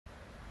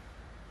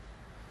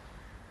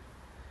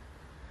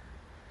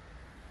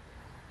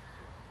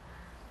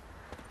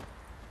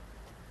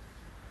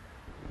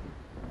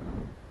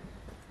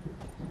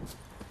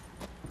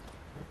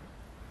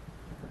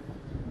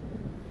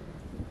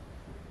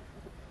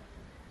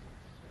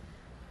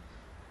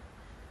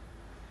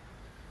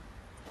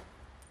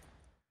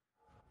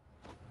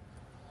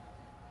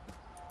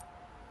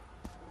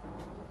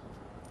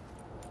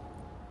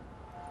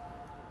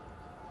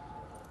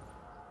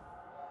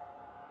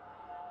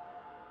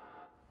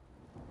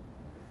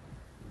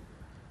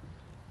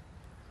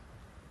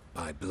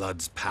By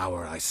blood's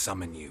power I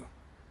summon you.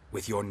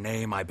 With your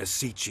name I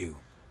beseech you.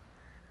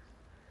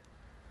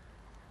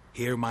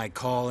 Hear my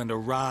call and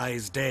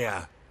arise, Dea.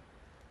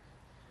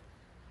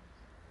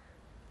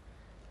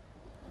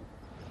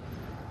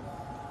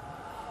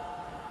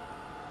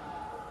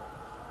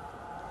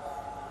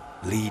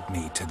 Lead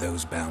me to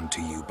those bound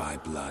to you by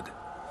blood.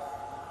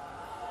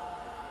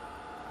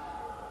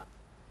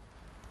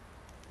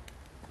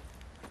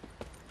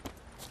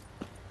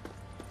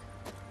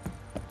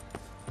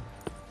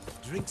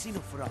 Drinks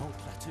enough for a whole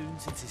platoon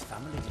since his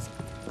family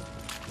disappeared.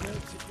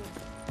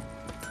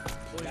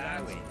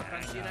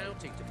 Fancy an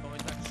outing to find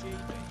that sheep?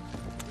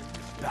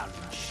 Baron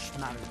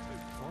Schmarry.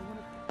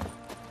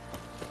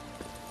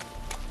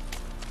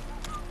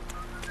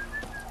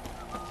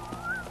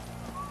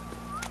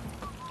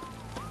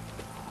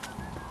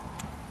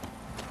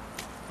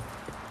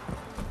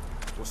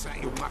 What's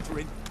that you're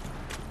muttering?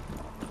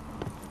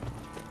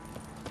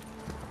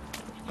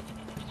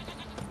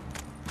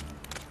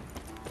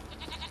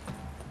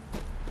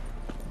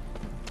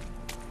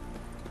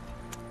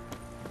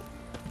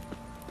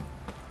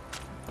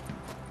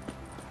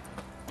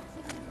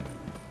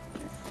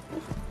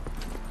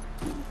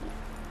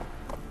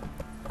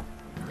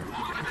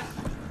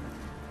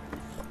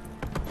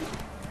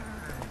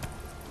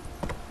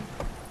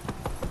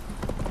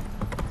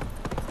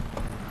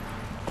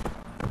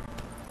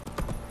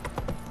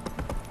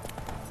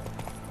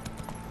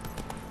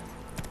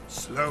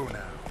 Slow now.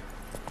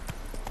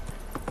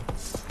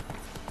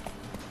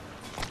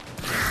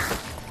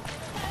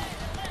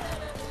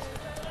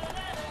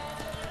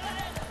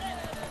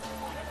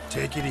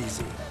 Take it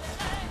easy.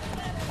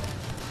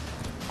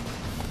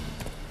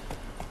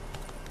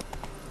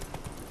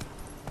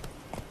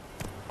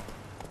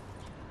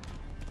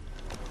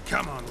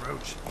 Come on,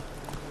 Roach.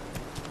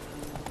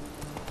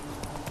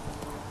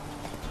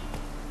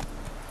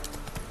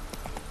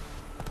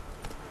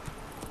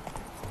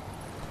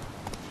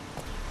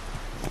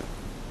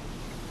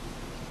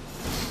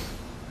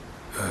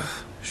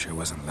 Sure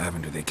wasn't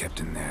lavender they kept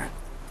in there.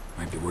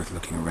 Might be worth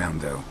looking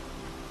around, though.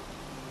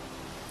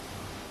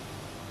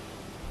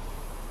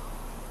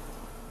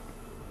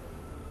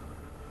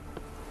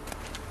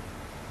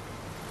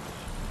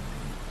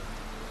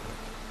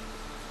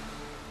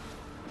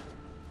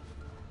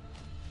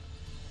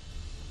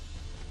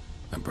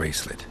 A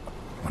bracelet.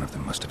 One of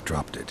them must have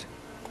dropped it.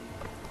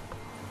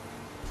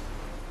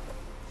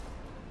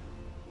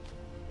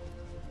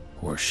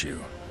 Horseshoe.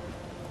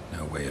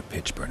 No way a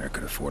pitch burner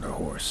could afford a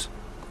horse.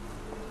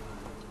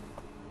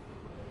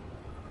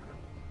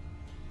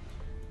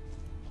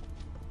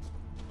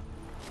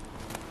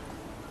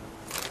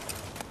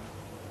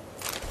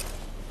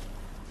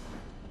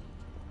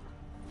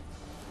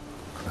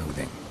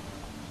 Clothing.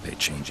 They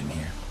change in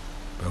here?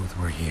 Both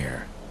were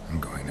here. I'm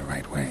going the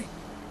right way.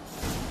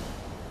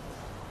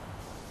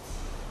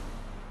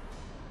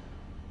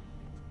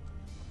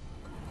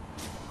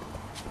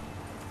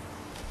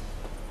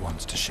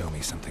 Wants to show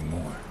me something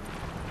more.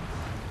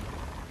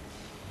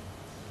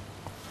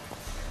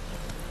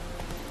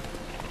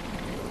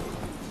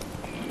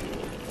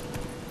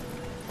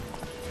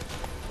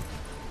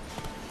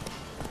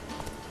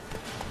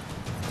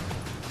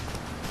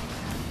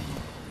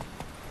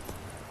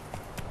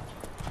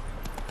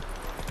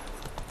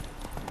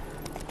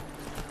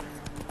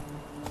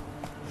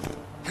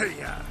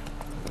 Hey-ya!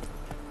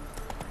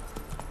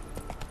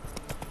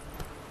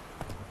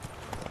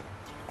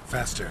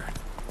 Faster.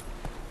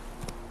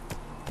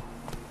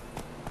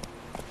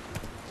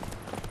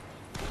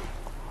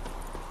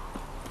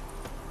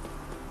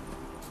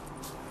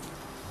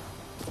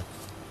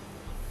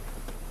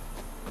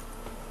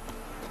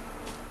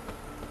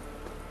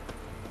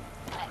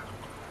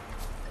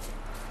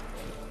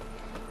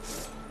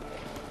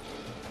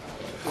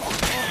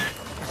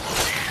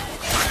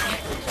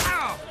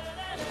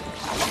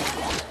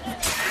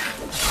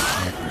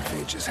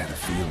 Necrophages had a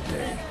field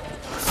day.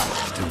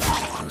 Still need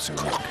a closer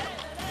look.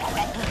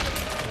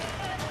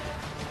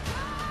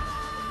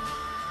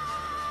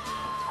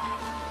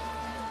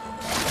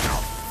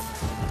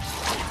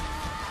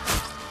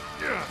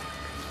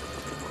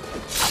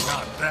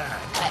 Not bad.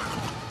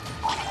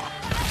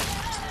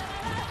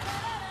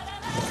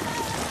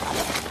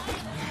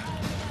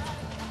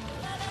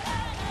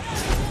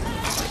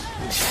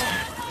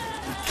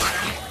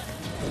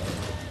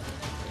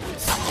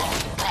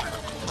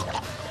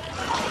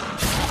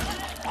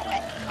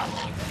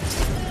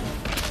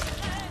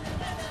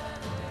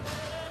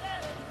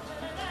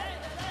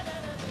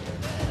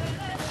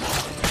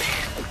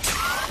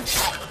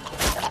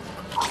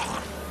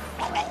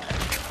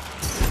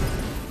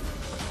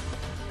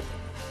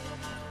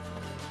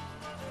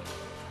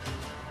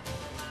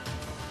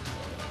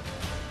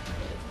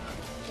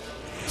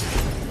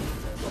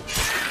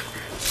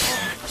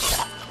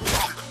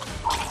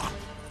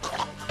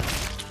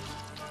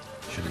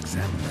 Should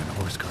examine that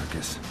horse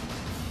carcass.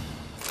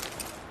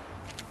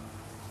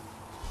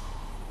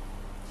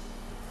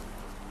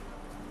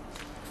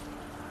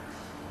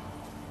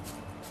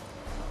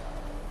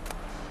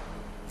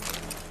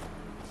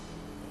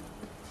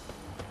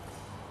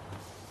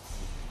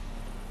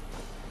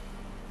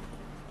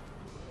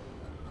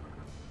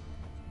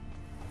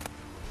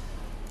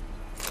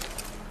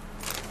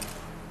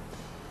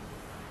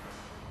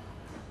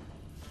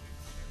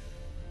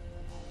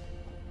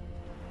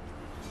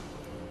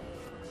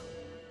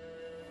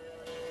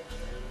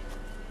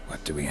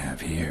 What do we have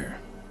here?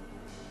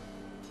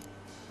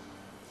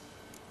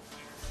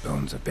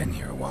 Bones have been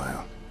here a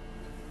while.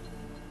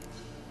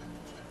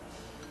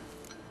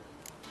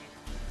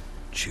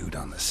 Chewed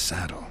on the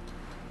saddle.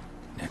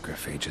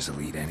 Necrophages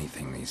will eat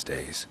anything these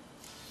days.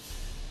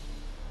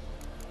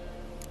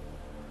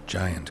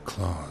 Giant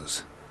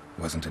claws.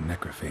 Wasn't a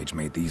necrophage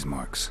made these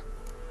marks.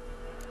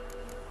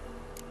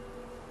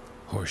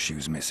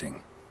 Horseshoes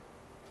missing.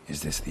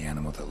 Is this the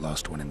animal that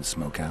lost one in the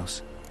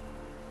smokehouse?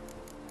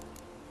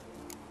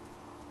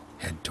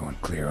 Head torn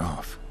clear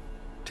off.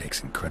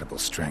 Takes incredible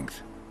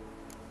strength.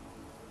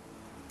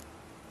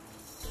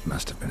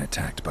 Must have been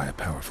attacked by a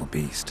powerful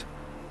beast.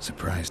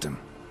 Surprised him.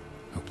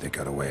 Hope they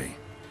got away.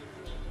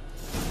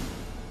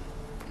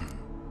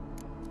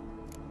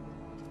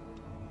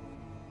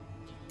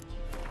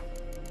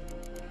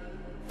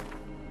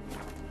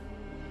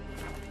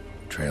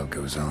 Trail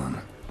goes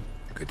on.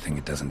 Good thing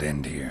it doesn't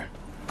end here.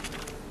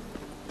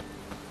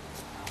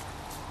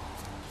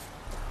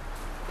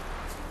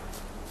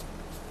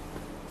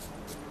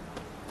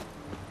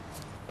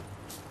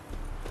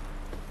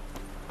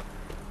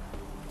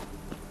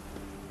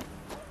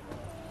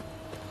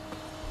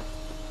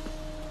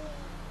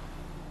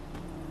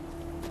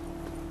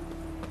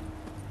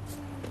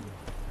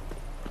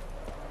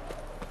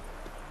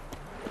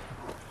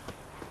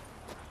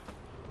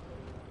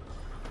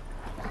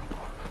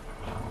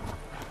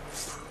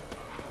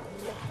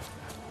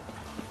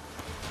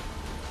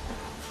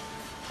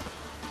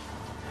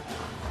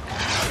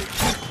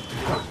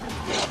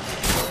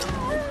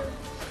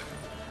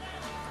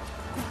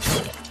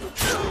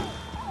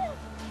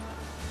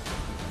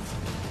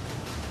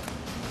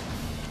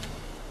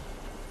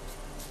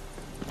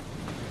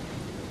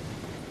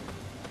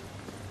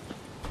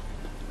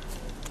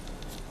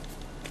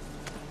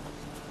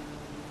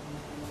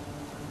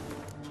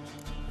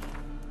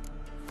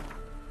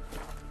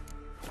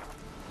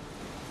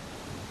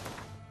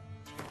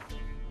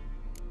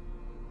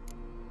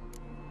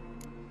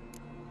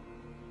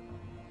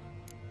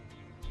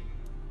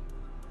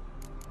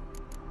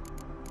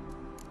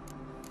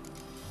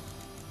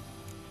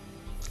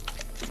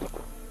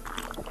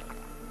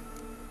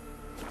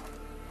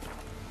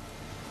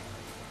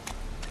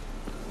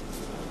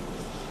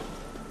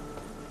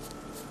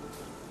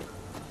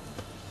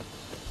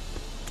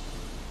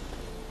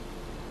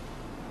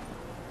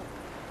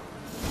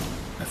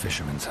 A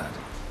fisherman's hut.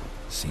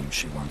 Seems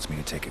she wants me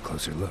to take a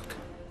closer look.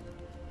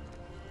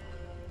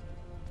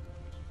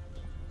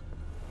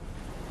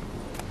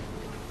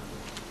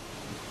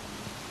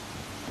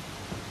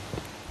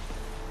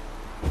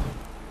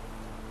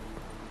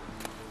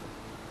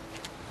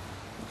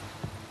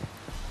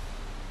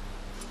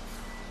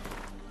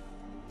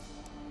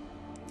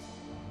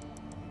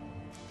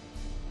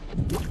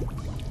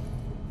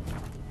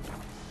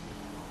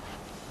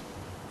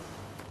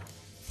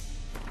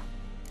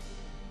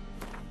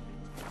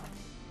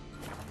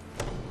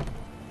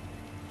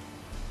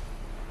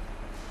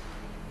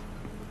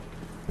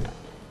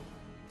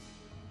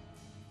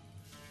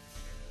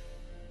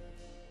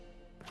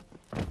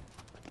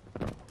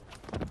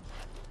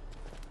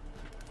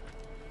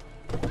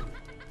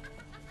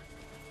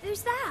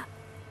 Who's that?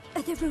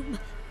 The room.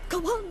 Go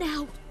on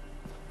now.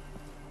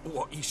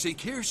 What you seek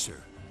here, sir?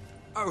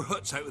 Our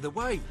hut's out of the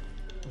way.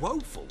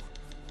 Woeful.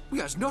 We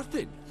has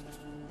nothing.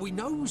 We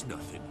knows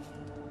nothing.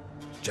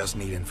 Just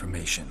need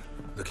information.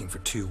 Looking for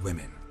 2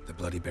 women. The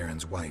Bloody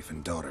Baron's wife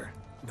and daughter.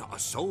 Not a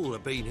soul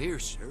have been here,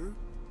 sir.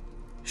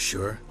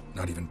 Sure?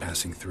 Not even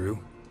passing through?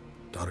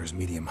 Daughter's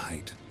medium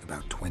height,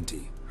 about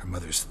 20. Her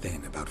mother's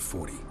thin, about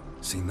 40.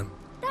 Seen them?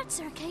 That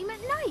sir came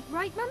at night,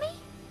 right, Mummy?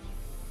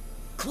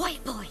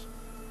 Quiet, boy.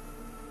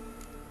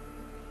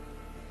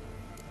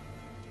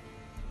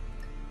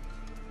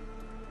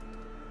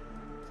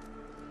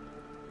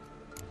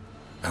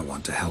 I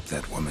want to help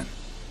that woman.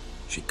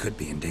 She could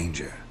be in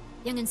danger.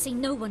 Young and seen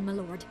no one, my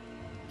lord.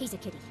 He's a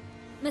kiddie.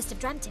 Must have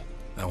dreamt it.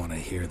 I want to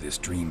hear this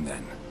dream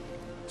then.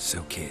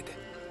 So, kid,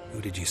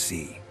 who did you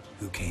see?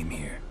 Who came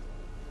here?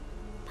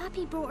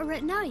 Pappy brought her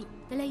at night.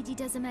 The lady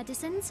does the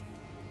medicines.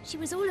 She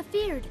was all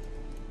afeared.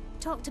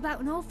 Talked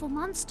about an awful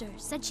monster.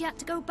 Said she had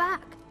to go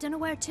back. Dunno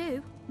where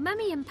to.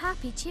 Mummy and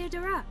Pappy cheered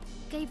her up.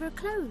 Gave her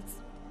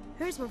clothes.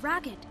 Hers were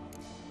ragged.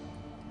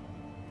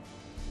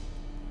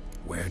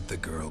 Where'd the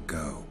girl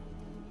go?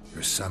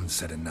 Your son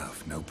said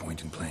enough. No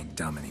point in playing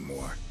dumb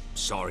anymore.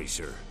 Sorry,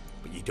 sir,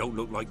 but you don't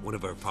look like one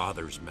of her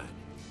father's men.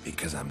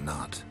 Because I'm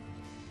not.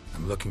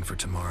 I'm looking for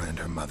Tamara and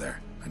her mother.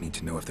 I need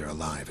to know if they're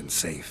alive and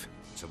safe.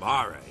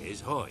 Tamara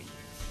is high.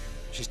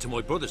 She's to my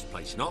brother's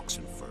place in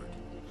Oxenford.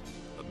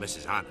 But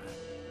Mrs. Anna,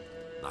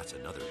 that's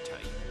another tale.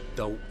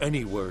 Though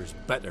anywhere's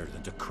better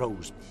than the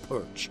Crow's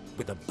Perch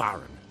with the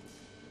Baron.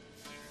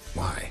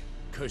 Why?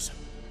 Cause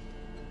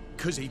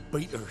he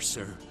beat her,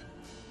 sir.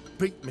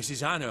 Beat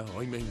Mrs. Anna,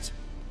 I mean.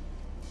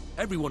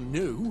 Everyone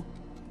knew,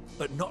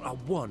 but not a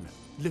one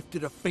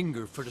lifted a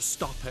finger for to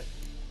stop it.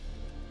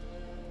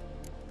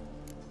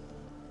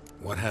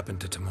 What happened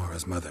to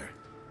Tamara's mother?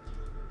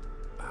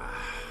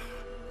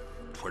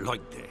 Twere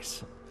like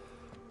this.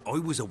 I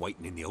was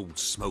awaiting in the old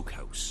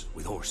smokehouse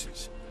with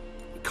horses.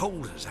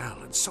 Cold as hell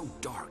and so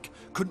dark,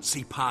 couldn't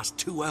see past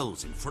 2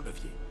 ells in front of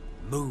you.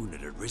 Moon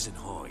had risen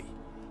high,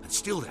 and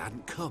still they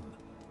hadn't come.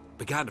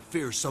 Began to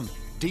fear some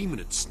demon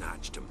had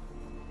snatched them.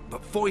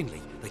 But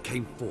finally, they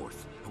came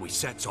forth, and we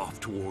sets off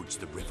towards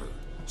the river.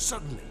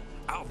 Suddenly,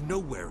 out of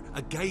nowhere,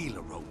 a gale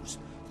arose.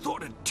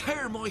 Thought it'd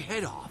tear my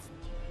head off.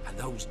 And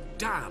those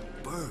damn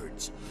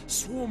birds,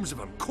 swarms of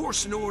them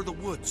coursing o'er the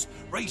woods,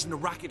 raising a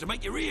racket to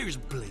make your ears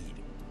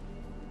bleed.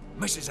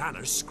 Mrs.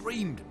 Anna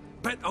screamed,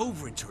 bent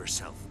over into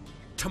herself.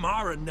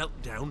 Tamara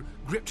knelt down,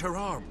 gripped her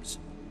arms.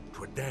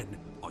 'Twas then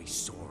I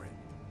saw it.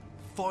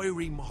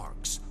 Fiery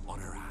marks on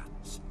her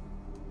hands.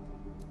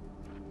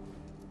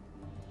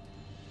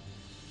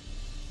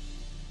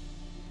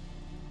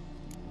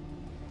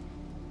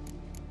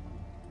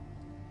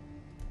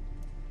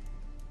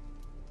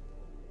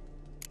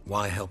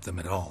 Why help them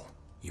at all?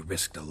 You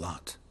risked a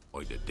lot.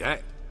 I'd a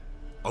debt.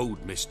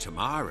 Owed Miss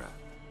Tamara.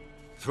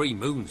 3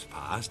 moons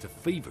passed, a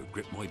fever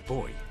gripped my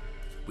boy.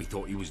 We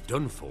thought he was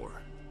done for.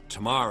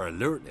 Tamara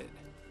learnt it.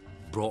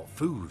 Brought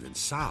food and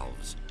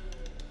salves.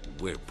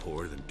 We're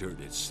poorer than dirt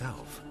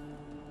itself.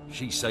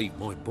 She saved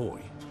my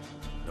boy.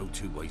 No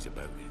 2 ways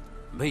about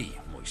it. Me,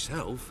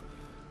 myself,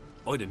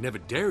 I'd have never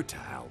dared to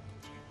help.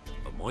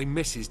 But my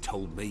missus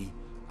told me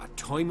a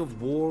time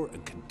of war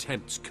and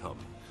contempt's come.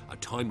 A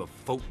time of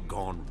folk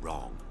gone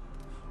wrong.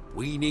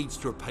 We needs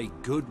to repay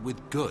good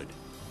with good.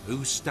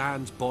 Who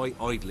stands by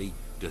idly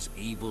does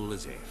evil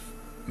as if.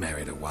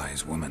 Married a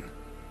wise woman.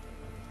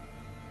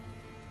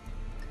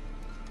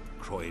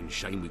 Crying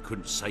shame we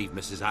couldn't save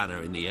Mrs.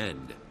 Anna in the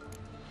end.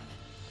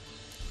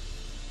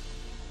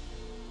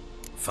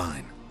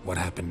 Fine. What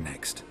happened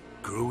next?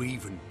 Grew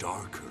even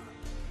darker.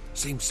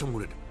 Seemed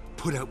someone had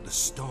put out the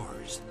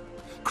stars.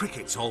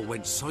 Crickets all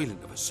went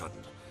silent of a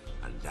sudden.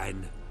 And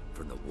then,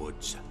 from the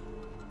woods,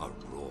 a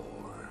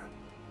roar.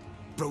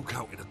 Broke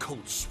out in a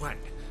cold sweat,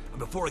 and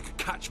before I could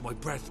catch my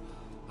breath,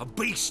 a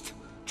beast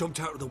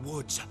jumped out of the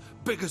woods,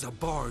 big as a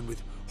barn,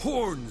 with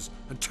horns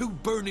and 2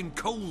 burning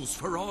coals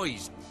for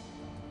eyes.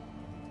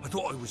 I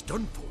thought I was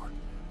done for.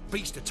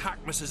 Beast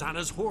attacked Mrs.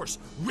 Anna's horse,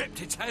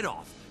 ripped its head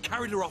off,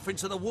 carried her off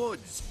into the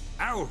woods.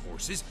 Our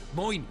horses,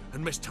 mine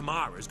and Miss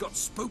Tamara's, got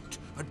spooked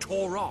and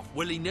tore off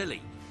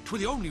willy-nilly.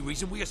 'Twas the only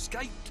reason we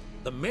escaped.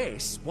 The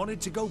miss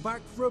wanted to go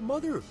back for her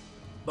mother,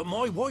 but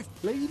my wife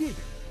pleaded,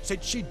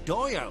 said she'd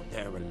die out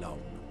there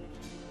alone.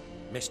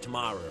 Miss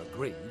Tamara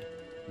agreed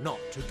not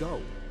to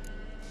go.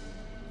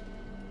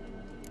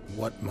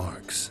 What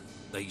marks?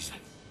 They's,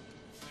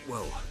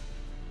 well,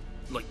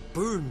 like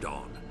burned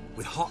on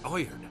with hot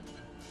iron.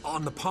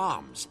 On the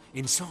palms,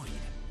 inside.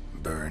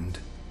 Burned?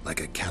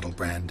 Like a cattle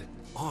brand?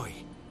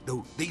 Aye,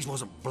 though these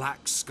wasn't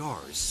black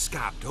scars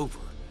scabbed over.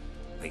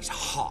 They's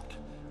hot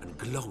and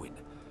glowing,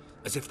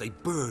 as if they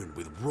burned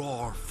with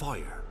raw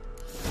fire.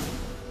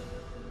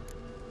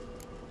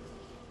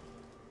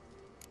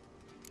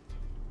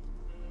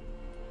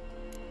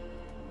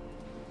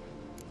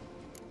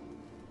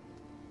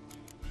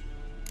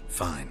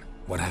 Fine.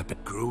 What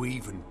happened? Grew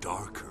even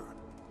darker.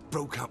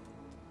 Broke up.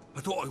 I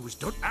thought I was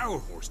done. Our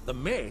horse, The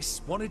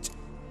miss wanted to...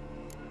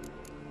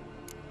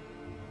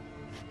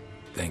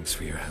 Thanks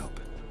for your help.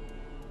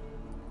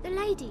 The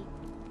lady.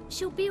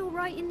 She'll be all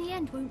right in the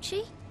end, won't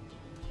she?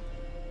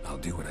 I'll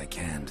do what I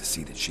can to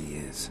see that she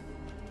is.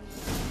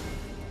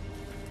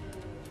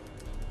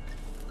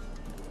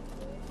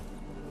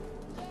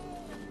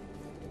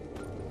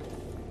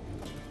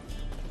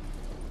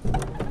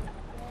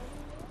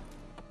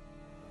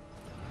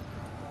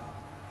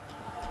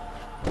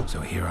 So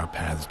here our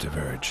paths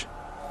diverge.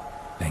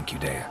 Thank you,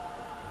 Dea.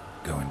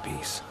 Go in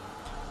peace.